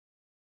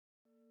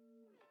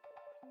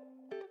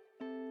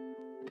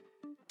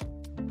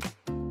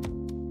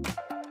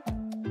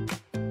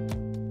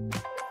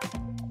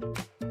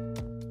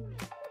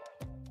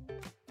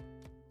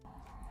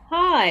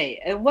Hi,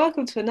 and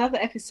welcome to another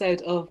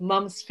episode of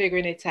Mum's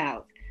Figuring It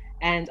Out.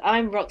 And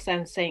I'm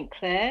Roxanne St.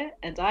 Clair,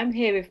 and I'm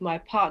here with my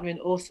partner in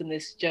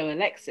awesomeness, Joe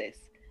Alexis.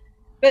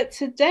 But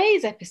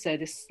today's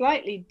episode is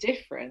slightly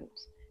different.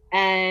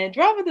 And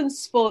rather than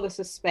spoil the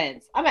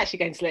suspense, I'm actually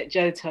going to let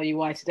Joe tell you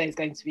why today's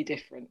going to be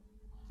different.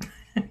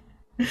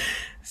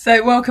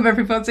 So, welcome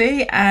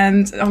everybody.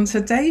 And on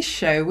today's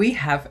show, we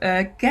have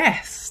a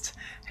guest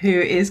who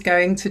is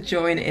going to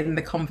join in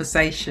the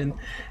conversation.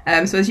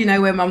 So, as you know,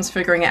 we're Mums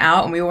Figuring It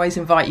Out, and we always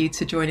invite you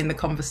to join in the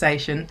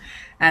conversation.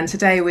 And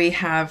today we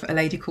have a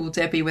lady called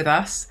Debbie with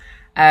us.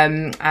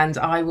 And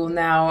I will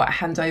now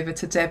hand over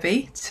to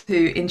Debbie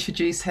to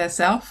introduce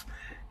herself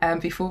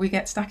before we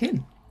get stuck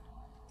in.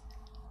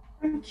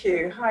 Thank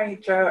you. Hi,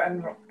 Joe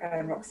and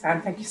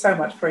Roxanne. Thank you so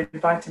much for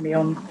inviting me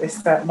on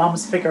this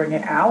Mums Figuring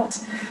It Out.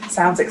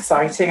 Sounds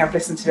exciting. I've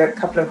listened to a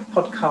couple of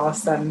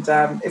podcasts and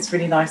it's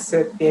really nice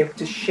to be able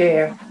to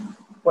share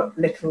what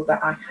little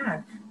that I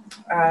have.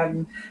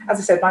 As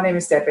I said, my name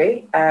is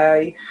Debbie.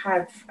 My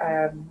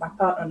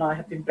partner and I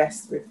have been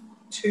blessed with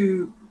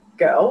two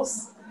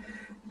girls,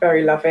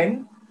 very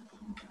loving.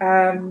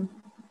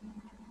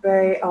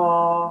 They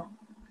are,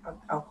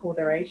 I'll call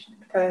their age,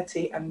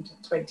 30 and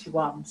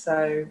 21.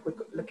 So we're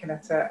looking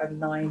at a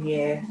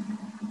 9-year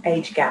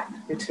age gap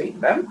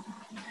between them.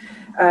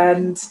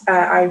 And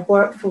I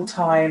work full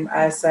time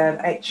as an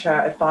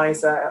HR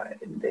advisor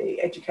in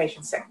the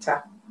education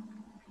sector.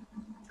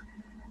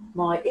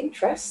 My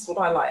interests, what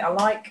I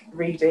like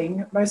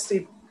reading,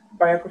 mostly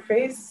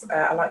biographies.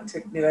 I like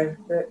to, the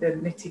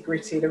nitty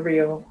gritty, the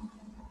real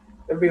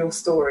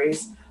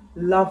stories.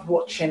 Love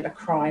watching a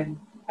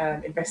crime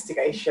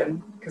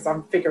investigation because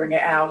I'm figuring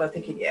it out. I'm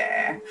thinking,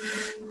 yeah,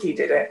 he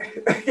did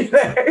it,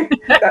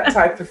 that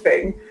type of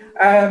thing.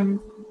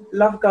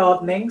 Love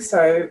gardening,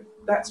 so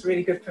that's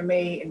really good for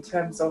me in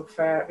terms of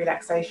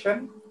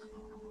relaxation.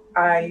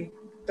 I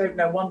don't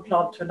know one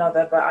plant to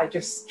another, but I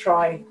just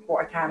try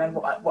what I can and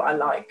what I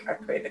like. I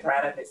put in the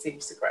ground and it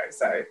seems to grow,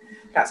 so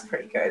that's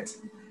pretty good.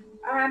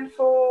 And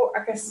for,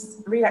 I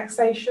guess,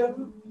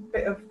 relaxation, a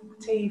bit of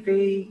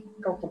TV,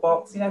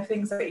 Gogglebox,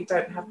 things that you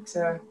don't have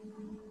to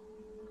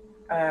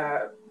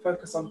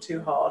focus on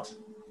too hard,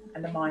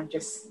 and the mind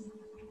just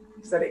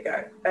let it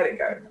go.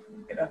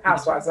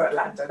 Housewives of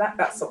Atlanta,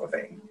 that sort of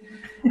thing.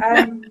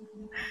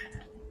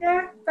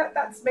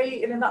 That's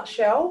me in a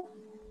nutshell.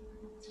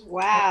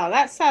 Wow,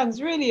 that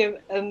sounds really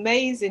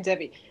amazing,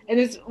 Debbie.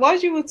 And while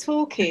you were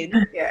talking,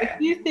 a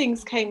few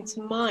things came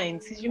to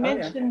mind because you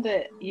mentioned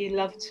that you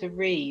love to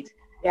read.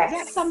 Yes. Is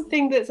that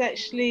something that's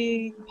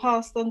actually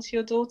passed on to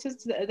your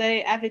daughters? Are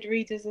they avid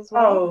readers as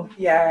well? Oh,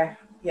 yeah,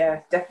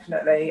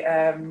 definitely.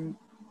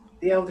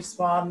 The eldest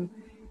one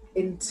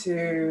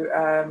into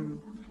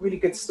really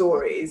good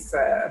stories,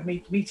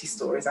 meaty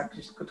stories, I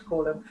could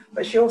call them.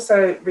 But she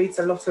also reads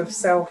a lot of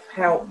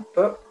self-help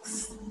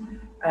books.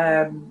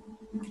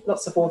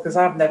 Lots of authors,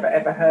 I've never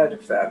ever heard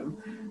of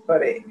them,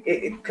 but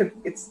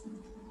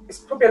it's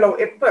probably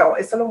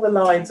it's along the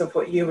lines of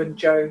what you and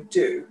Joe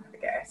do, I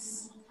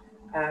guess.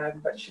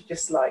 But she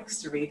just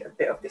likes to read a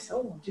bit of this.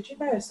 Oh, did you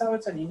know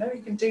so-and-so? You know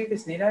you can do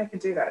this and you know you can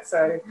do that.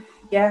 So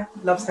yeah,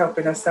 loves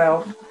helping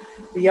herself.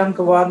 The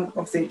younger one,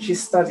 obviously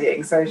she's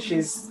studying, so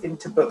she's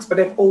into books, but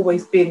they've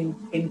always been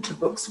into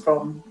books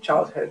from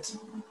childhood.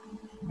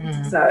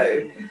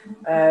 So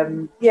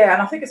and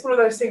I think it's one of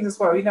those things as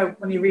well,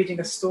 when you're reading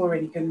a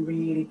story, you can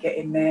really get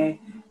in there,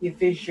 you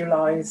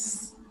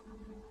visualize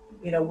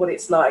what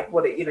it's like,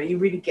 you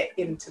really get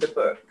into the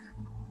book.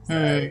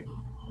 So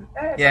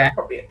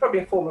probably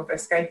a form of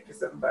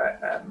escapism, but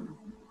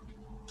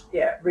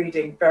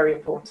reading very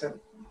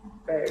important.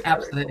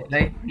 Absolutely,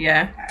 very important.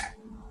 Yeah.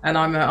 And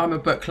I'm a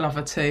book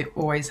lover too.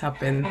 Always have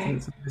been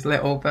since I was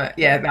little.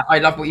 But I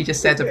love what you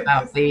just said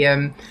about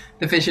the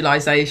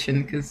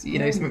visualization, because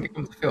something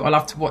becomes a feel. I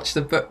love to watch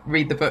the book,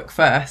 read the book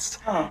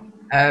first,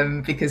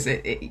 because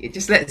it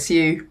just lets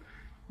you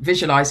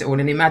visualize it all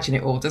and imagine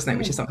it all, doesn't it?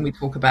 Which is something we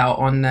talk about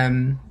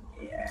on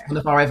one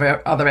of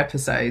our other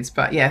episodes.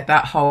 But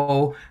that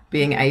whole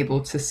being able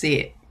to see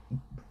it,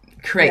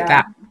 create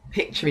that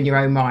picture in your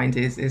own mind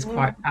is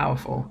quite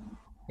powerful.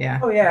 Yeah.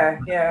 Oh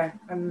yeah.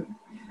 And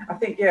I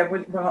think,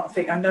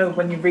 I know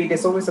when you read,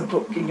 there's always a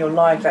book in your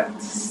life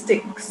that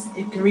sticks.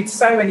 You can read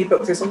so many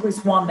books. There's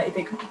always one that you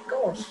think, oh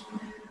gosh,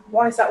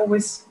 why is that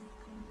always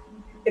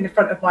in the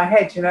front of my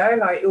head?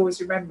 Like, always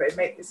remember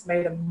it's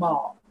made a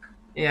mark.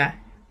 Yeah.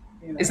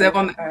 Is there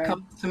one that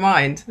comes to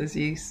mind as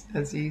you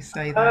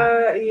say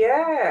that?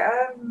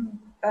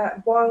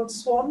 Wild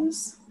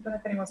Swans. I don't know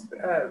if anyone's.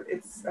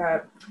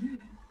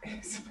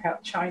 It's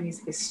about Chinese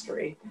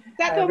history.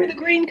 That one with the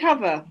green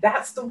cover.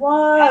 That's the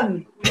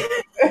one.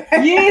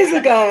 Years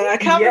ago. I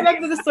can't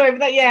remember the story,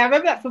 but I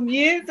remember that from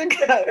years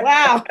ago.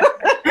 Wow.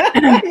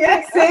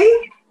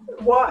 See?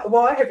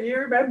 Why have you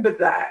remembered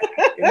that?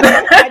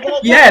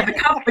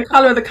 The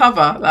colour of the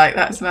cover, like,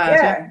 that's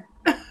mad.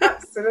 Yeah,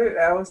 absolutely.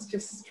 I was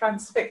just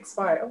transfixed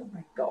by, oh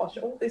my gosh,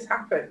 all this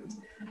happened.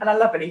 And I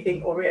love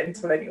anything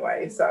Oriental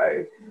anyway,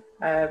 so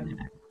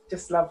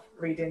just love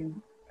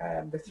reading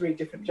the three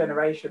different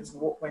generations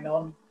and what went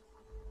on.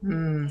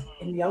 in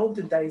the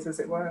olden days, as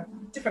it were.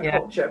 Different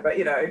culture, but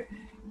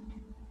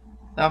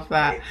love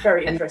that.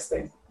 Very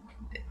interesting.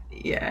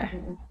 Yeah.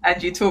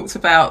 And you talked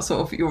about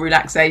sort of your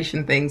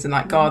relaxation things and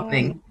like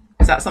gardening.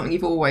 Is that something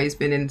you've always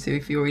been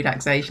into for your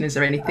relaxation? Is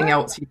there anything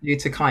else you do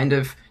to kind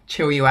of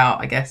chill you out,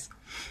 I guess?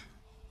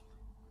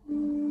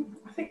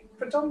 I think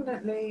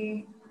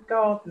predominantly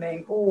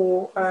gardening,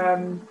 or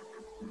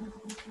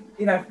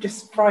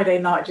just Friday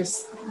night,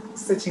 just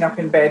sitting up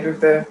in bed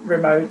with the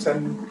remote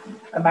and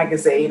a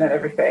magazine and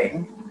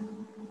everything.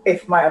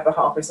 If my other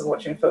half isn't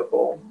watching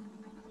football,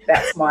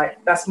 that's my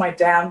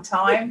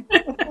downtime.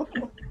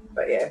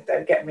 But yeah,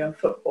 don't get me on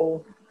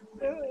football.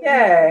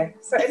 Yeah,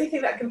 so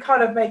anything that can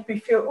kind of make me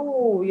feel,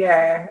 oh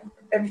yeah,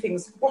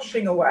 everything's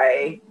washing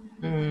away.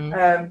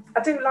 I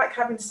do like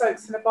having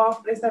soaks in the bath,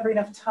 but there's never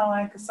enough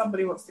time because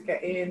somebody wants to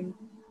get in,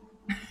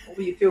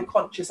 or you feel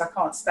conscious I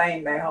can't stay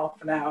in there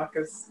half an hour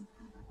because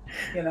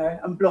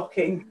I'm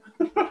blocking.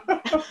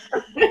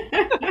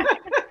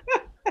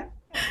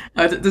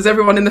 Does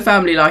everyone in the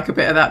family like a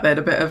bit of that then?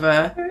 A bit of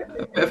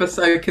a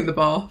soak in the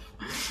bath?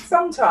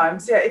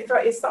 Sometimes, yeah. If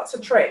it starts a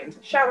trend,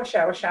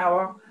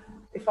 shower.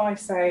 If I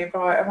say,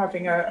 right, I'm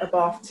having a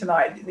bath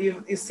tonight,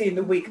 you see in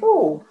the week,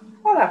 oh,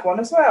 I'll have one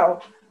as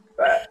well.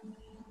 But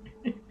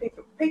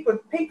people,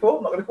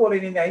 I'm not going to call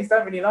any names,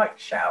 don't really like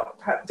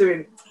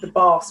doing the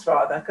baths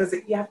rather, because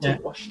you have to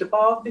wash the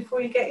bath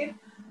before you get in,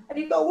 and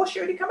you've got to wash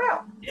it when you come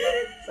out.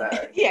 So.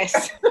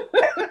 Yes.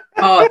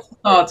 Hard.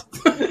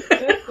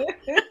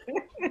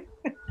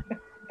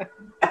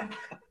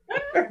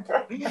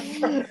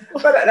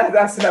 But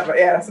that's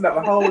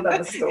another whole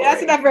other story.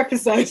 That's another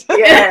episode.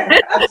 Yeah,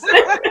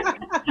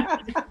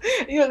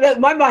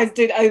 my mind's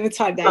doing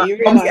overtime now. You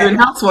realise? Doing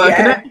housework,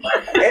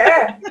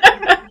 yeah.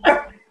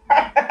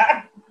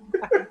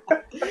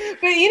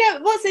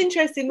 But what's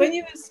interesting, when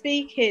you were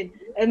speaking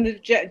and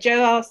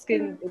Joe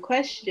asking the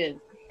question,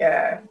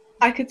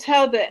 I could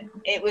tell that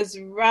it was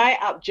right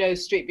up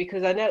Joe's street,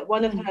 because I know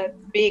one of her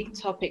big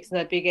topics and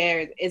her big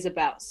areas is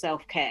about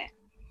self-care.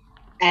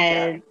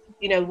 And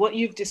what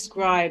you've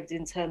described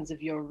in terms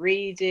of your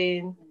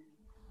reading,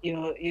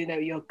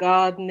 your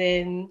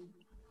gardening,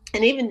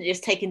 and even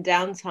just taking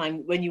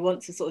downtime when you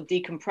want to sort of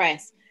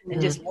decompress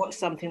and just watch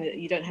something that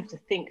you don't have to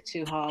think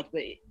too hard,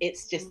 but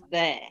it's just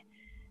there.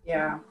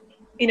 Yeah.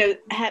 You're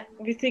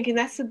thinking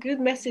that's a good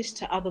message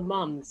to other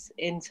mums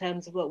in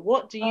terms of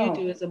what do you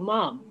do as a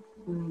mum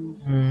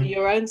for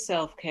your own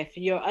self-care,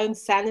 for your own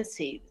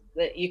sanity,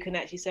 that you can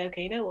actually say,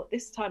 okay,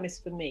 this time is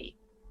for me.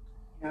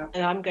 Yeah.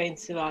 And I'm going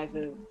to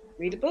either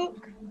read a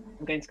book,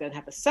 I'm going to go and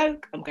have a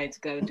soak, I'm going to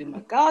go and do my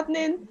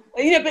gardening.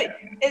 But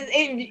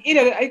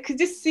I could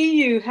just see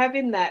you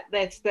having that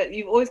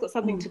you've always got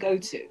something to go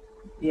to.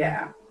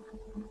 Yeah.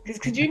 Because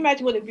could you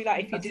imagine what it'd be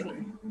like if you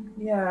didn't?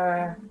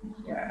 Yeah.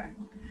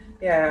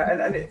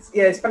 And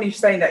it's funny you're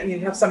saying that you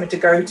have something to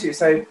go to.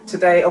 So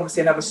today,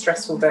 obviously another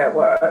stressful day at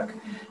work,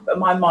 but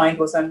my mind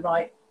was on,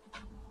 right,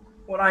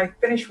 when I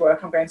finish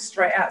work, I'm going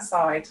straight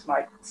outside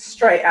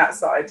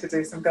to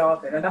do some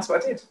gardening. And that's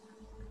what I did.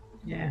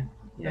 Yeah.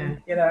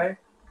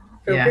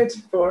 Feel good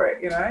for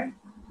it,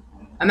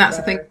 And that's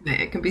the thing, isn't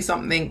it? It can be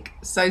something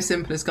so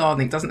simple as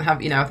gardening. It doesn't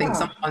have, I think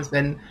sometimes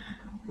when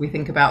we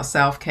think about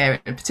self-care,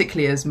 and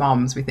particularly as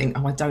mums, we think,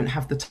 I don't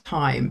have the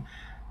time.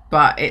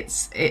 But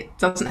it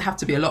doesn't have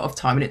to be a lot of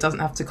time, and it doesn't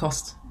have to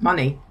cost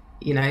money.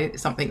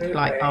 Something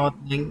like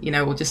gardening,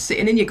 or just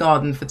sitting in your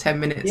garden for 10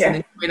 minutes and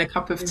enjoying a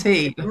cup of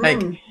tea.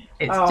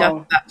 It's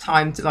just that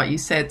time to, like you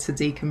said, to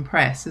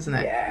decompress, isn't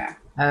it? Yeah.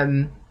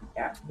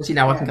 As you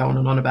know, I can go on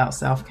and on about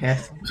self-care.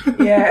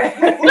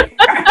 Yeah.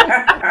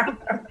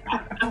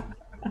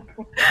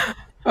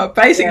 But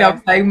basically,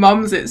 I'm saying,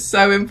 mums, it's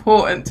so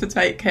important to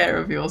take care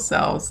of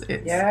yourselves.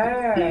 It's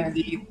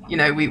easy.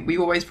 We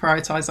always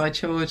prioritise our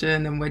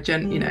children, and we're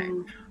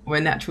we're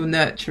natural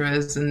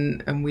nurturers,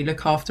 and we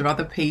look after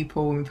other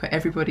people, and we put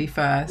everybody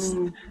first.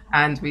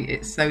 And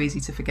it's so easy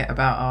to forget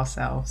about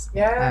ourselves.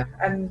 Yeah,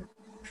 and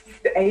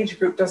the age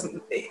group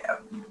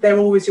they're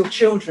always your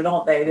children,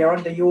 aren't they? They're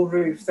under your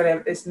roof,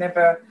 so it's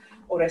never,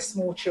 or they're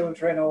small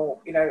children, or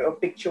or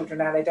big children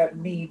now, they don't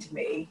need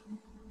me.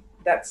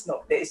 That's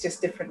not, it's just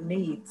different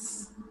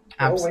needs.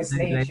 They always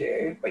need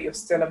you, but you're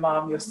still a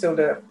mum, you're still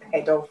the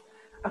head of,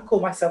 I call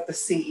myself the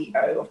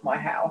CEO of my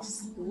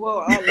house.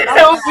 Whoa,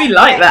 we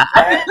like that.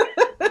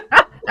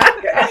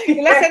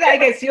 Let's say that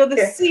again. So you're the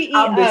CEO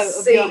I'm the of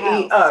CEO, your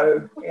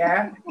house.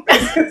 Yeah.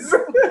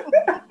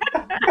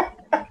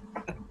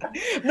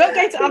 I'm not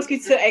going to ask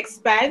you to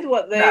expand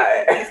what they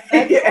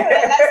said.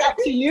 That's up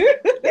to you.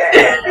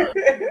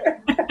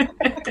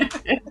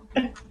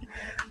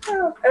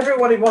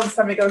 Everybody wants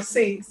something to go,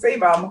 see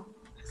mum,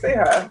 see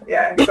her.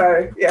 Yeah,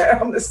 so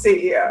I'm the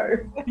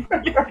CEO.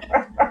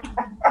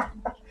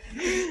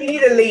 You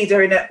need a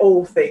leader in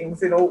all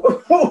things, in all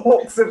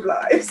walks of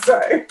life. So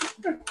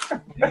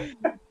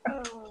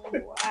oh,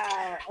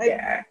 wow.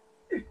 Yeah.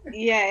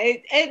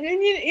 And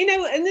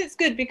it's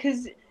good,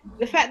 because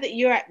the fact that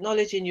you're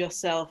acknowledging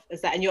yourself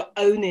as that, and you're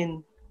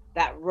owning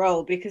that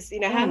role, because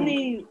how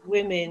many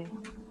women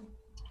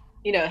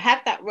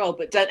have that role,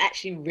 but don't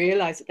actually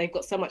realize that they've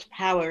got so much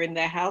power in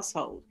their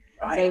household.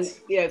 Right.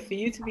 So, for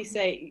you to be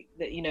saying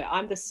that,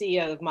 I'm the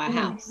CEO of my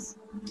house,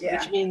 Yeah.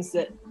 which means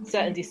that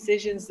certain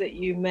decisions that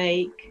you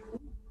make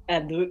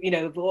and,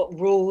 what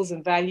rules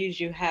and values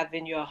you have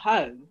in your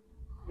home,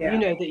 Yeah.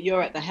 that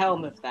you're at the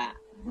helm of that.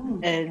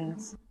 And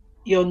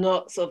you're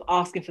not sort of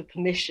asking for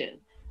permission.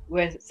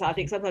 Whereas I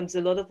think sometimes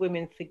a lot of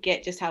women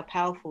forget just how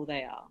powerful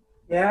they are.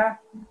 Yeah.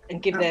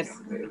 And give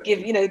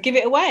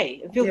it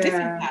away and feel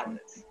disempowered.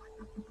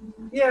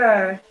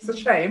 Yeah, it's a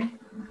shame.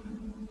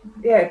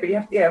 Yeah, but you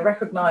have to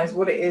recognize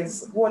what it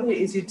is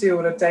you do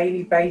on a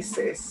daily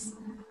basis.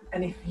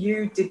 And if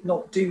you did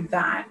not do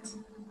that,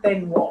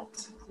 then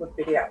what would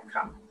be the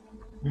outcome?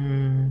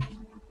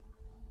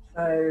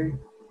 So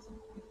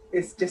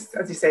it's just,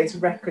 as you say, it's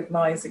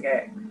recognizing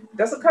it. It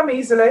doesn't come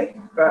easily,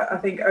 but I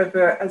think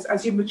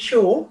as you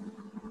mature,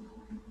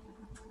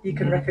 you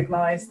can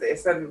recognize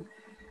this. And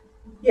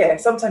yeah,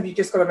 sometimes you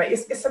just got to make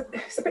it's a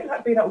bit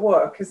like being at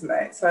work, isn't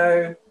it?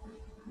 So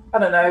I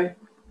don't know,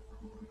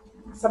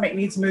 something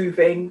needs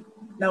moving,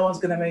 no one's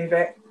going to move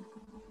it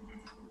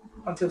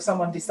until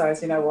someone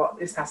decides, you know what,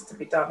 this has to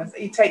be done. And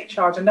you take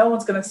charge, and no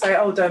one's going to say,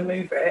 oh, don't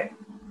move it.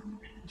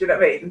 Do you know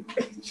what I mean?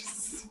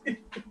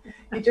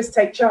 You just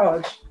take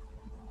charge,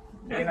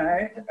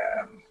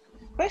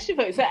 Question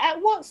for you. So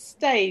at what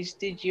stage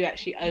did you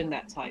actually own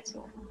that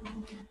title?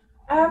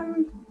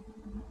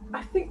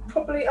 I think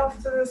probably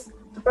after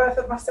the birth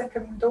of my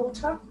second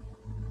daughter.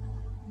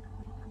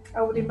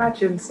 I would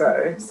imagine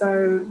so.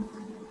 So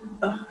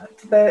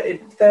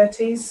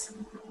 30s.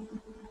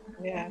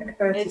 Yeah.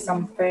 30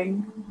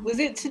 something. Was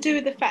it to do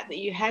with the fact that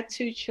you had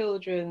two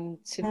children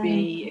to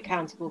be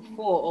accountable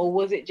for, or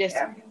was it just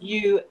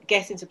you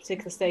getting to a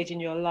particular stage in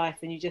your life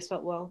and you just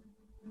felt, well,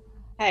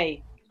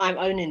 hey, I'm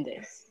owning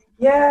this?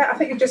 Yeah, I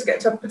think you just get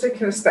to a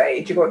particular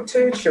stage. You've got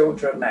two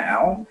children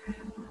now.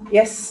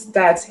 Yes,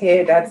 dad's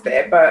here, dad's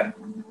there, but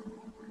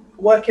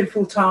working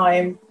full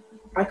time,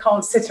 I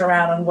can't sit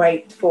around and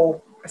wait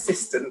for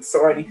assistance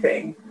or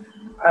anything.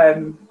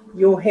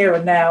 You're here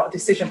and now, a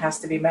decision has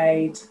to be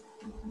made.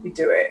 You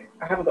do it.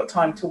 I haven't got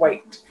time to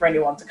wait for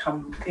anyone to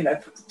come,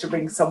 to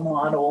ring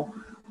someone or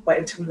wait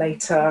until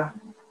later.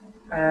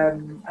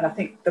 And I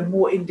think the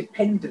more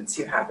independence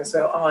you have as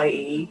well,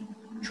 i.e.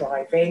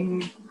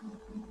 driving,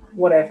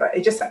 whatever,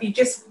 you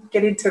just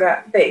get into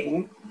that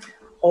thing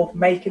of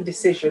making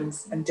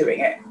decisions and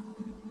doing it.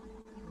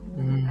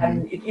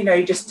 And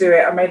you just do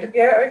it. I made it.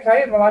 Yeah,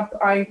 okay. Well,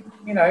 I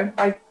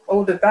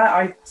ordered that.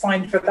 I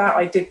signed for that.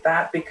 I did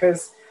that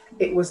because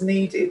it was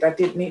needed.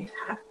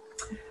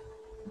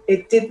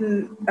 It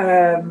didn't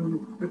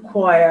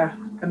require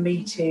a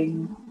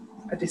meeting,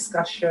 a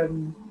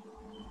discussion.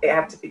 It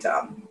had to be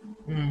done.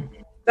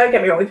 Don't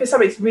get me wrong. If it's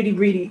something that's really,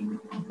 really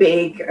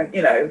big, and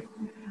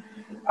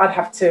I'd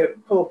have to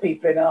pull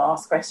people in and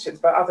ask questions.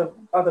 But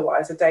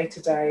otherwise, a day to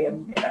day,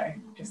 and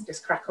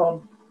just crack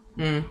on.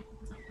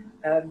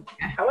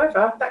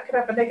 However, that could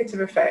have a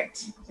negative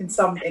effect in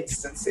some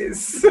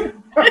instances.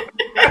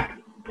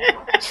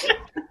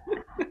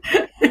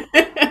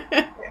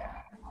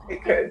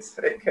 It could.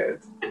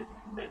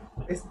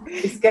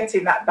 It's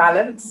getting that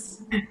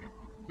balance,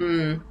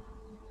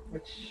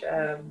 which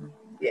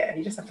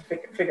you just have to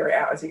figure it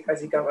out as you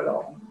go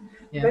along.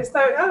 Yeah. There's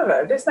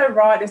no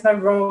right, there's no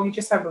wrong. You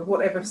just have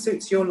whatever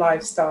suits your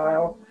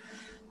lifestyle,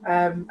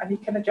 and you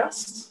can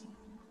adjust.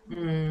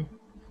 And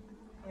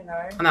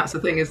that's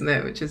the thing, isn't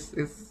it? Which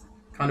is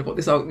kind of what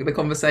the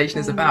conversation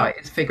is about.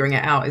 It's figuring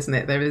it out, isn't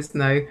it? There is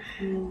no,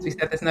 as we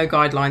said, there's no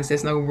guidelines,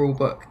 there's no rule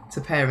book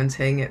to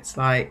parenting. It's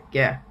like,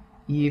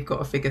 you've got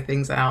to figure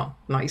things out.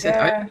 Like you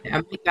said,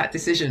 and make that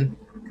decision.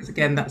 Because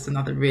again, that's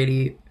another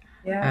really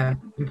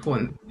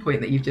important point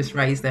that you've just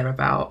raised there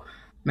about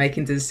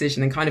making the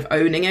decision and kind of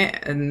owning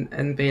it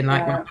and being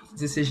like, well, that's the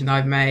decision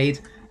I've made.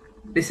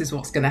 This is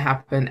what's going to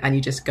happen, and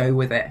you just go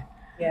with it.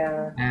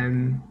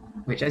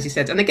 Which, as you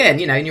said, and again,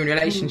 in your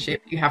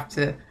relationship, you have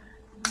to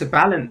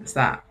balance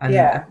that.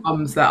 And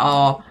mums that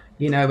are,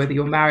 whether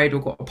you're married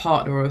or got a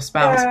partner or a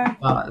spouse,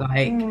 but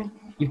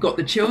you've got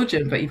the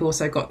children, but you've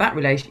also got that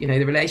relation.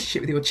 The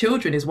relationship with your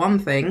children is one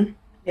thing.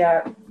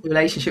 The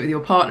relationship with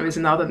your partner is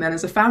another, and then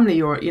as a family,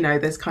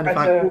 there's kind of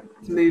all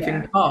these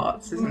moving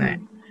parts, isn't it?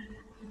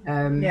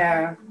 Do you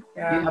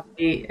have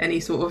any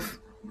sort of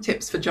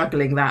tips for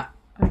juggling that?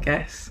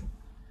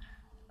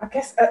 I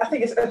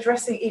think it's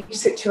addressing each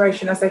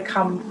situation as they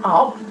come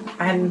up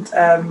and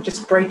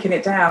just breaking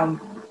it down.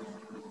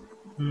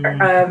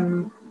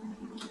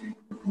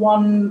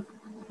 One,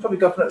 probably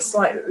go from a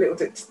slight little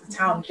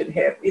tangent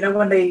here.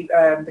 When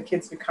the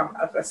kids become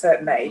of a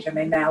certain age and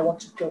they now want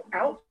to go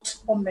out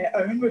on their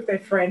own with their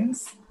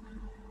friends.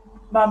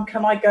 Mum,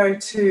 can I go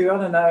to, I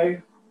don't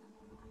know,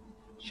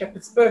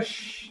 Shepherd's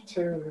Bush,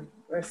 to,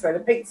 let's say, the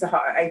Pizza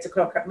Hut at 8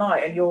 o'clock at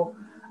night, and your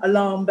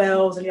alarm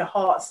bells and your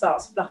heart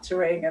starts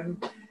fluttering, and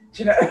do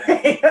you know what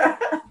I mean?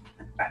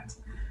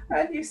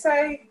 And you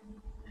say,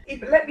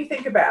 let me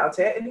think about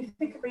it, and you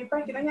think of me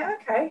breaking, and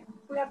okay,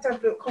 we have to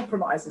have little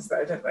compromises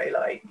though, don't we?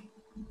 Like,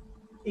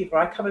 either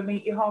I come and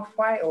meet you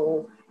halfway,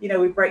 or, you know,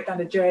 we break down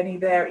the journey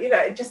there, you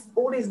know, just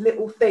all these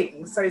little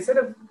things. So instead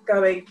of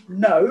going,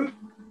 no,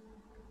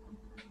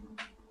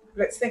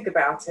 let's think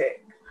about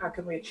it. How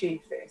can we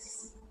achieve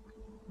this?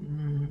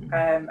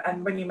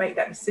 And when you make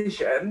that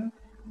decision,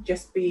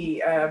 just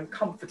be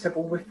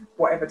comfortable with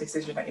whatever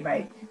decision that you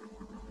make.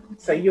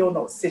 So you're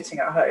not sitting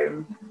at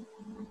home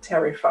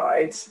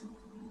terrified.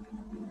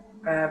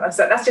 And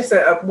so that's just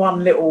a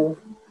one little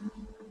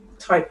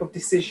type of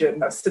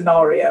decision, a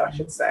scenario, I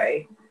should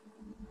say,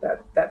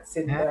 that's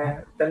in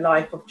the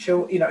life of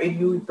children, you know, in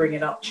you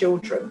bringing up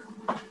children.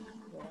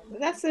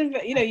 That's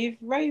you know, you've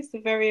raised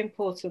a very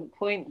important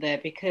point there,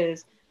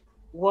 because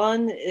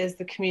one is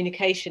the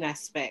communication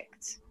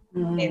aspect,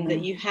 in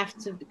that you have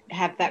to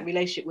have that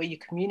relationship where you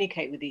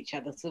communicate with each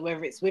other. So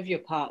whether it's with your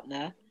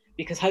partner,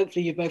 because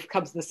hopefully you both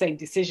come to the same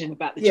decision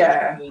about the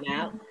children going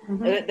out,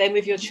 and then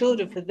with your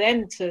children, for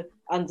them to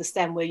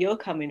understand where you're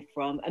coming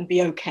from and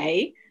be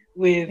okay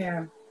with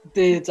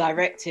the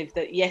directive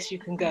that yes, you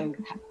can go,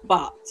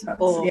 but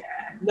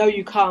no,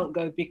 you can't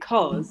go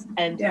because,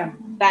 and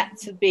that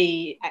to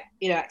be,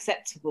 you know,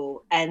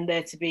 acceptable, and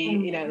there to be,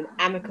 you know, an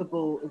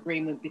amicable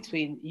agreement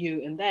between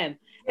you and them.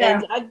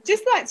 And I'd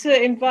just like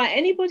to invite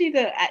anybody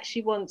that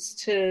actually wants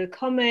to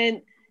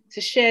comment,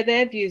 to share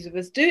their views with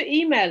us. Do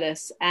email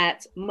us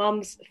at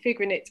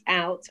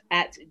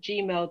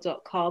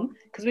mumsfiguringitout@gmail.com,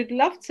 because we'd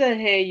love to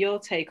hear your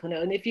take on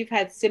it. And if you've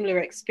had similar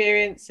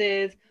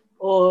experiences,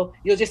 or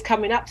you're just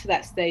coming up to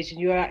that stage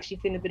and you're actually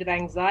feeling a bit of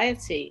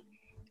anxiety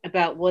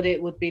about what it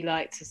would be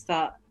like to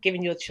start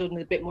giving your children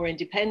a bit more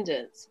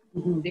independence.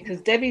 Because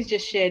Debbie's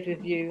just shared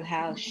with you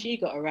how she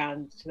got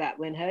around to that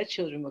when her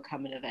children were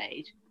coming of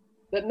age.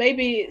 But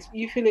maybe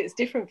you feel it's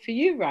different for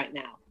you right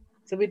now.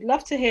 So we'd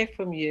love to hear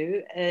from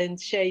you and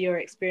share your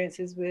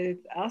experiences with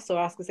us, or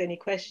ask us any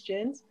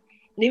questions.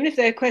 And even if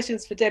there are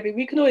questions for Debbie,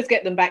 we can always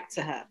get them back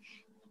to her.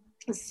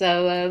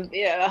 So,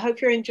 I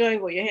hope you're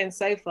enjoying what you're hearing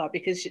so far,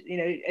 because, you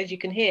know, as you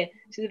can hear,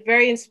 she's a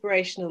very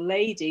inspirational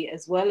lady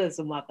as well as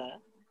a mother.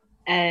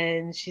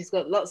 And she's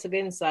got lots of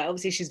insight.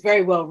 Obviously, she's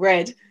very well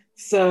read.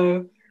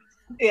 So,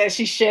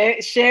 she's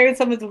sharing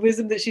some of the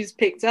wisdom that she's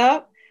picked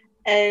up,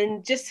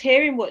 and just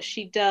hearing what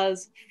she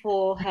does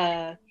for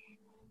her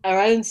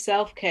own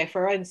self-care,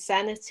 for her own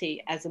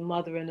sanity as a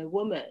mother and a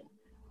woman.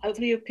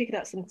 Hopefully you're picking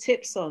up some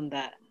tips on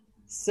that.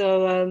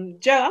 So,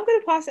 Joe, I'm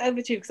going to pass it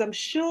over to you, because I'm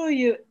sure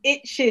you're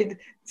itching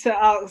to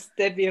ask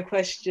Debbie a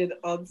question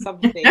on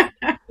something.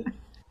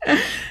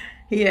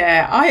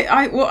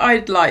 I what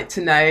I'd like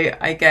to know,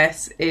 I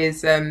guess,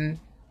 is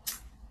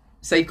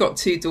so you've got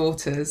two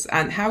daughters,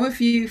 and how have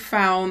you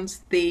found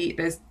you've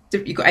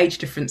got age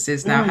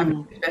differences now, haven't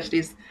you? Especially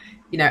as,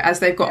 you know, as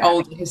they've got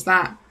older, has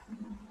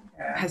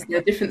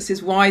their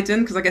differences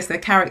widened? Because I guess their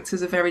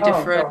characters are very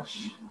different. Oh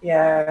gosh,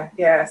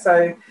 yeah.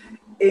 So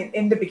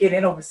in the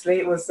beginning, obviously,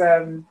 it was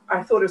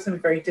I thought it was going to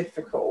be very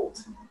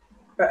difficult,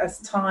 but as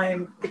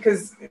time,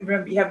 because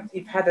remember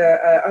you've had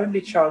a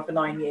only child for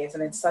 9 years,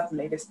 and then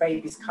suddenly this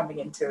baby's coming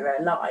into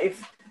their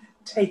life,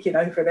 taking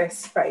over their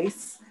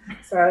space.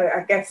 So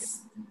I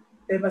guess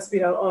there must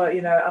be an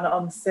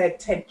unsaid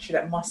tension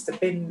that must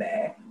have been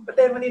there. But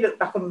then when you look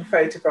back on the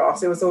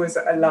photographs, there was always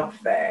a love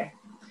there.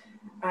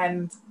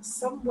 And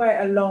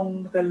somewhere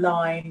along the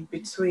line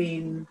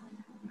between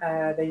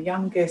the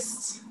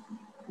youngest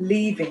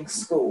leaving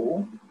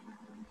school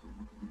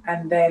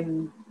and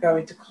then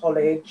going to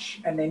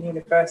college and then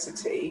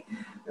university,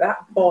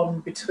 that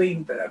bond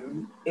between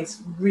them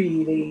is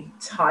really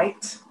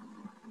tight.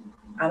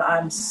 And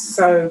I'm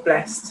so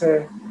blessed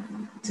to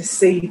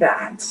see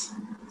that.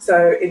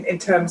 So in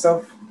terms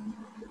of,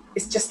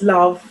 it's just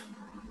love,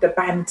 the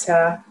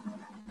banter,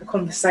 the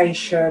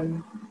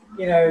conversation,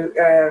 you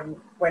know,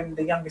 when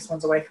the youngest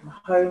one's away from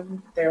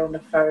home, they're on the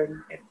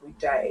phone every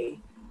day.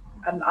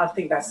 And I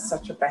think that's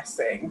such a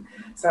blessing.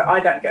 So I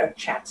don't get a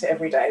chat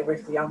every day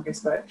with the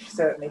youngest, but she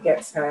certainly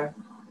gets her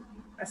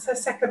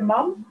second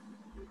mum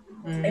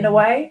in a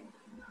way.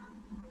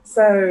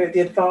 So the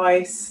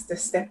advice, the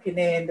stepping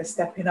in, the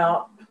stepping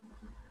up,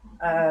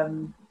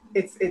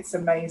 it's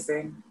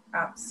amazing,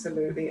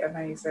 absolutely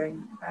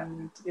amazing.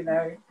 And, you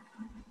know,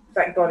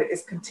 thank God it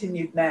is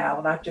continued now.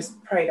 And I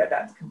just pray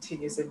that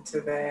continues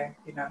into their,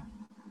 you know,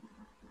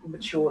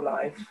 mature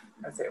life,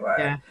 as it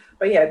were.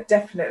 But yeah,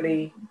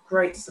 definitely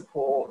great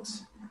support,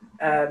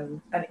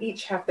 and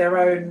each have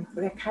their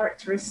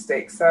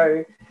characteristics.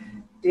 So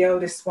the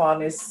oldest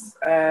one is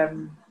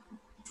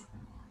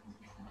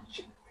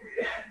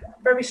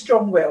very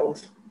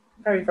strong-willed,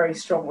 very, very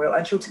strong-willed,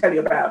 and she'll tell you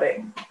about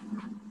it.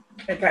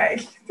 Okay,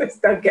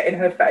 just don't get in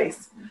her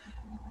face.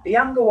 The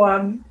younger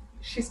one,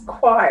 she's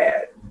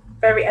quiet,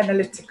 very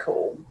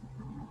analytical,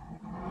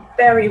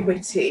 very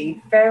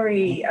witty,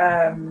 very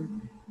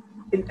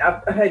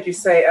I heard you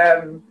say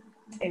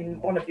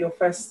in one of your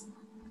first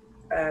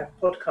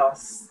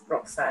podcasts,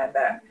 Roxanne,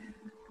 that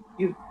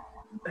you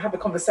have a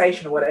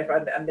conversation or whatever,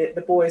 and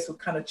the boys will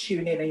kind of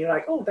tune in, and you're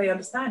like, oh, they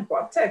understand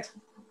what I've said.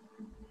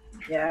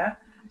 Yeah,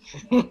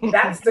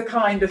 that's the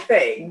kind of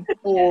thing.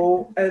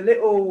 Or a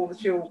little,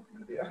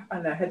 I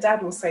don't know, her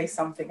dad will say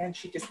something and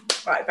she just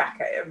right back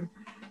at him.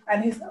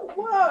 And he's like,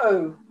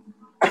 whoa.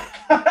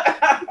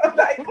 I'm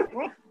like,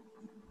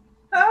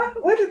 huh?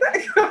 Where did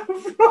that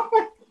come from?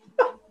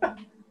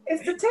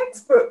 It's the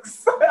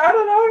textbooks. I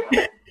don't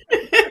know.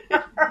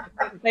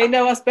 They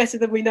know us better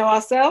than we know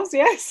ourselves,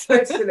 yes.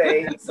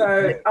 Totally.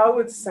 So I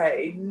would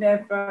say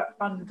never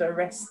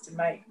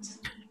underestimate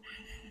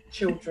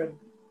children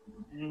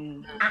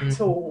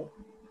at all.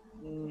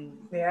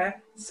 Yeah,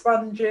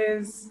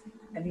 sponges,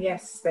 and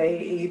yes,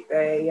 they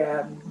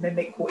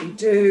mimic what you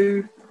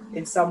do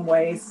in some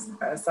ways,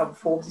 some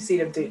forms. You see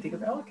them do it, you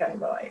go, okay,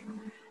 right.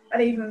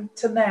 And even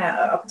to now,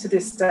 up to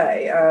this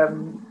day,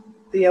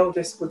 the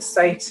eldest would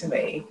say to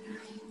me,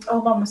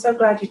 oh, Mum, I'm so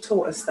glad you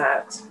taught us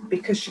that,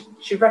 because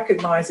she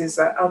recognises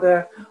that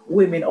other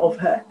women of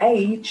her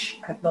age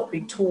have not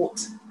been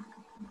taught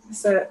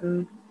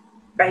certain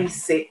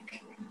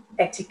basic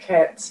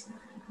etiquette,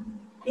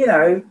 you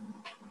know,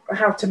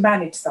 how to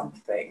manage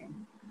something.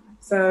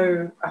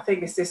 So I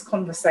think it's this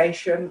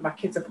conversation. My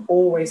kids have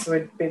always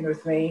been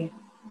with me.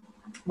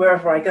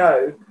 Wherever I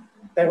go,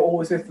 they're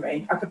always with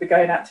me. I could be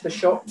going out to the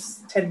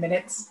shops, 10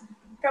 minutes.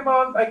 Come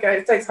on, okay,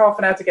 it takes half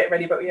an hour to get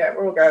ready, but yeah,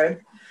 we're all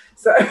going.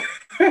 So,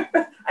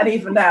 and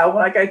even now,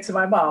 when I go to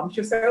my mum,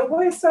 she'll say, oh,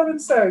 where's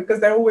so-and-so? Because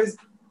they're always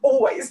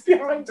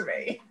behind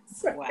me.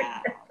 So,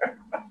 wow.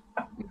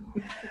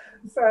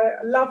 So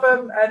I love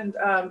them, and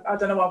I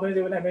don't know what I'm going to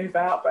do when they move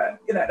out, but,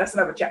 you know, that's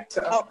another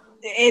chapter. Oh,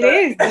 it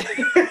is.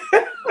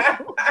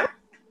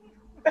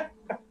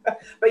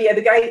 But yeah,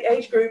 the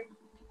age group,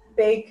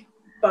 big,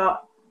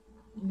 but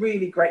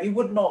really great. You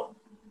would not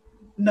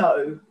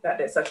know that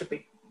there's such a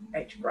big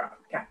age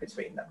gap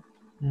between them.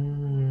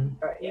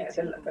 But yeah,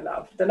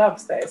 the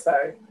love's there.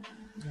 So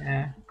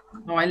yeah,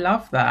 oh, I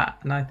love that,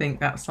 and I think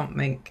that's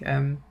something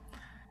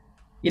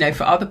you know,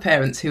 for other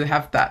parents who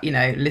have that, you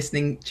know,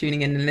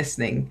 tuning in and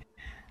listening,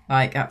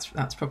 like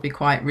that's probably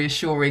quite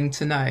reassuring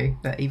to know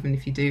that even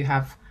if you do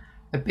have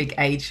a big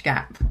age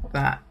gap,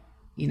 that,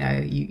 you know,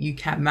 you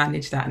can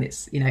manage that, and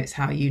it's, you know, it's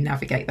how you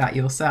navigate that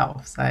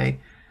yourself. So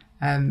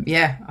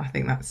yeah, I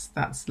think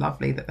that's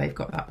lovely that they've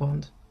got that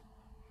bond.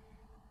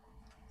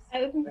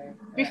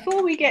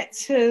 Before we get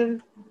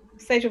to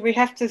the stage where we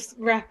have to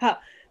wrap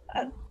up,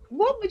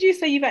 what would you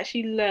say you've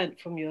actually learned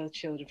from your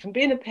children, from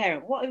being a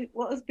parent?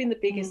 What has been the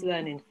biggest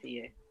learning for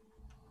you?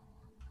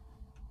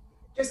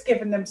 Just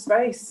giving them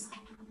space.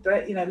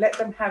 You know, let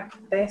them have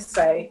their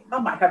say. I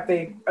might have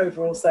the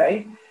overall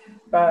say,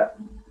 but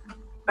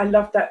I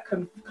love that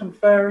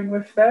conferring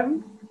with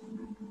them.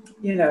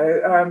 You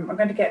know, I'm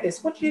going to get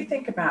this. What do you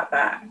think about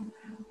that?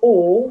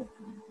 Or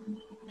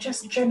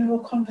just general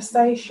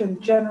conversation,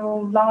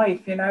 general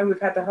life. You know,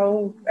 we've had the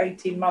whole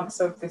 18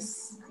 months of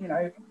this, you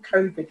know,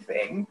 COVID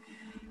thing.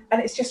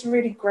 And it's just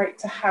really great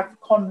to have,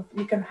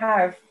 you can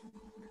have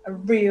a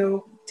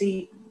real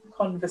deep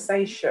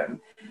conversation.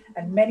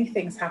 And many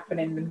things happen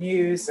in the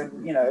news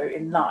and, you know,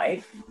 in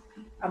life.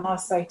 And I'll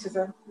say to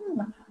them,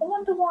 I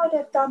wonder why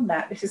they've done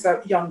that. This is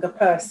a younger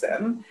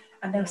person.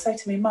 And they'll say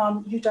to me,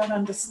 Mum, you don't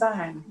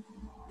understand.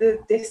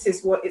 This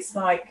is what it's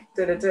like.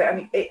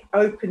 And it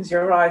opens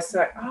your eyes to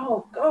like,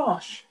 oh,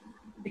 gosh.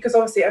 Because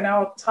obviously in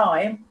our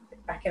time,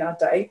 back in our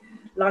day,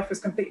 life was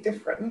completely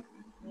different.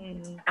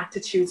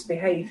 Attitudes,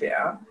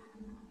 behaviour.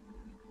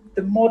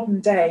 The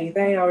modern day,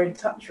 they are in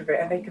touch with it,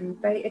 and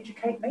they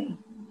educate me.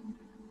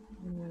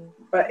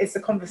 But it's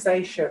a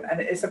conversation, and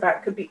it's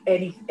about, could be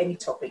any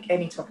topic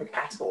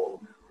at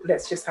all.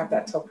 Let's just have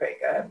that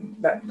topic,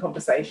 that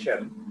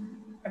conversation,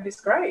 and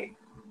it's great.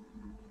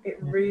 It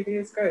really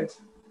is good.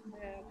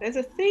 Yeah, there's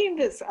a theme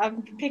that's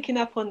I'm picking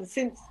up on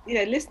since, you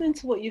know, listening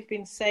to what you've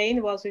been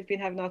saying whilst we've been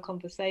having our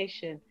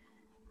conversation,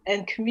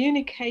 and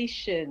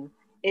communication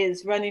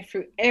is running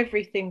through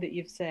everything that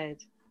you've said.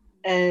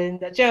 And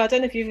Jo, I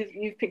don't know if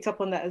you've picked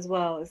up on that as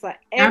well. It's like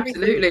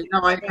absolutely, no,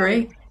 I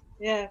agree.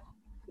 Yeah,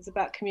 it's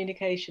about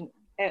communication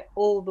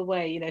all the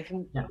way, you know,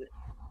 from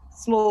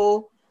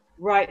small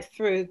right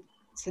through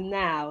to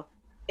now.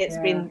 It's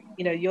been,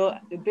 you know, your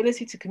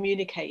ability to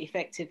communicate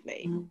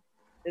effectively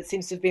that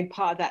seems to have been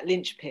part of that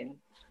linchpin.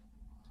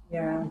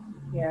 Yeah,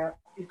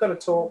 you've got to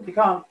talk. You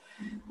can't.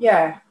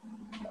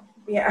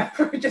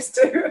 We just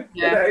do.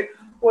 You know,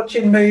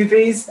 watching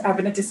movies,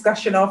 having a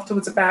discussion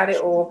afterwards about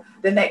it, or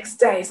the next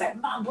day it's like,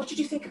 Mum, what did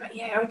you think about?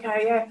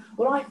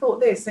 Well, I thought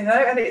this, you know,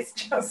 and it's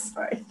just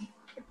like,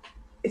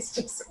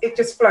 it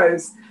just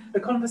flows. The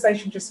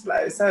conversation just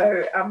flows.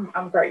 So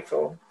I'm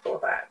grateful for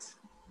that.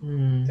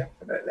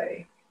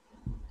 Definitely.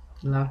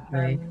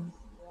 Lovely.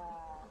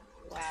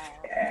 Wow.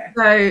 Yeah.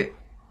 So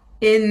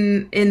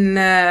in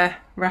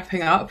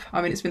wrapping up,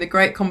 I mean, it's been a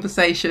great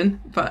conversation,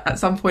 but at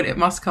some point it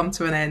must come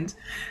to an end.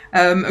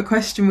 A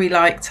question we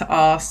like to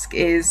ask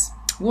is,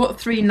 what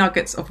 3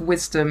 nuggets of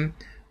wisdom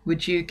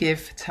would you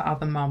give to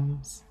other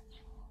mums?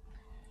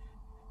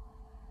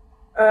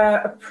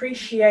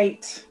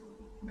 Appreciate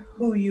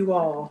who you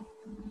are.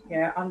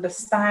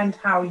 Understand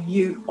how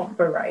you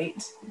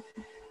operate.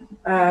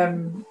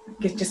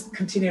 Just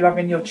continue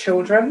loving your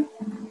children,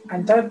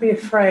 and don't be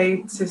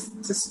afraid to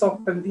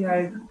stop and, you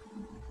know,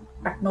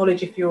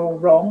 acknowledge if you're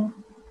wrong,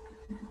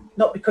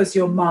 not because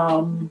you're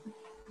mum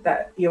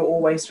that you're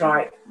always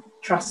right.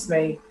 Trust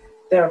me,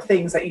 there are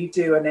things that you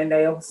do and then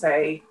they'll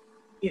say,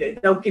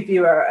 they'll give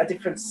you a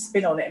different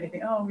spin on it and you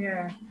think, oh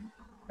yeah,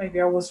 maybe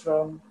I was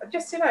wrong.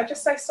 Just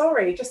say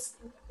sorry. Just,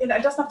 it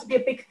doesn't have to be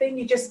a big thing.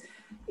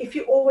 If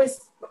you always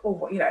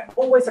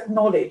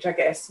acknowledge, I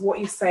guess, what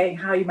you're saying,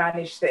 how you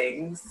manage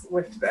things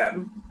with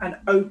them, an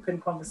open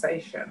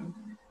conversation,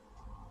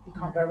 you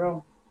can't go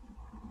wrong.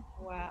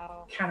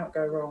 Wow. Cannot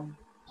go wrong.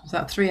 Was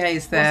that 3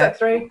 A's there? Was that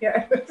 3?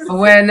 Yeah.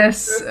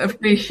 Awareness,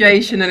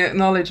 appreciation, and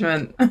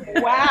acknowledgement.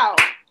 Wow.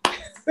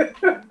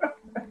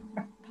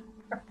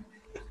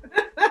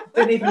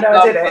 Didn't even know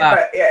I did it,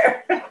 but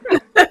yeah.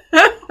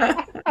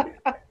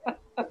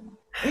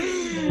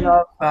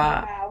 Love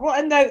that. Wow.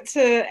 What a note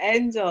to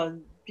end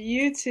on.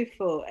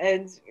 Beautiful.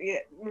 And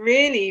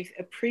really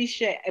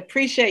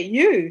appreciate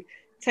you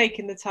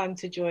taking the time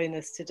to join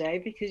us today,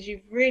 because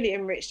you've really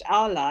enriched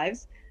our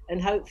lives,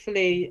 and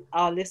hopefully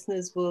our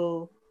listeners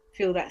will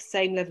feel that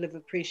same level of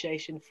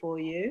appreciation for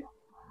you.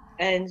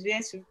 And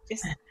yes, we're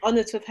just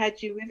honoured to have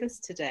had you with us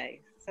today.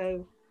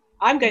 So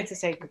I'm going to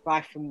say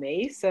goodbye from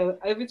me. So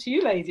over to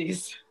you,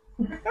 ladies.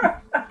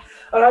 Well,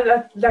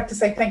 I'd like to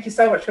say thank you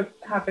so much for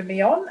having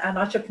me on, and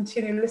I shall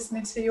continue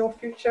listening to your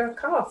future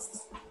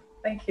casts.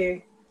 Thank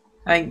you.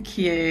 Thank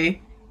you.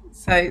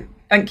 So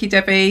thank you,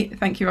 Debbie.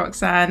 Thank you,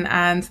 Roxanne.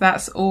 And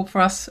that's all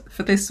for us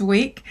for this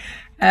week.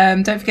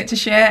 Don't forget to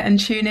share and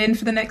tune in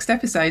for the next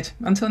episode.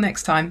 Until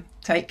next time,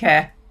 take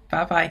care.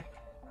 Bye-bye.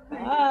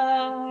 Bye.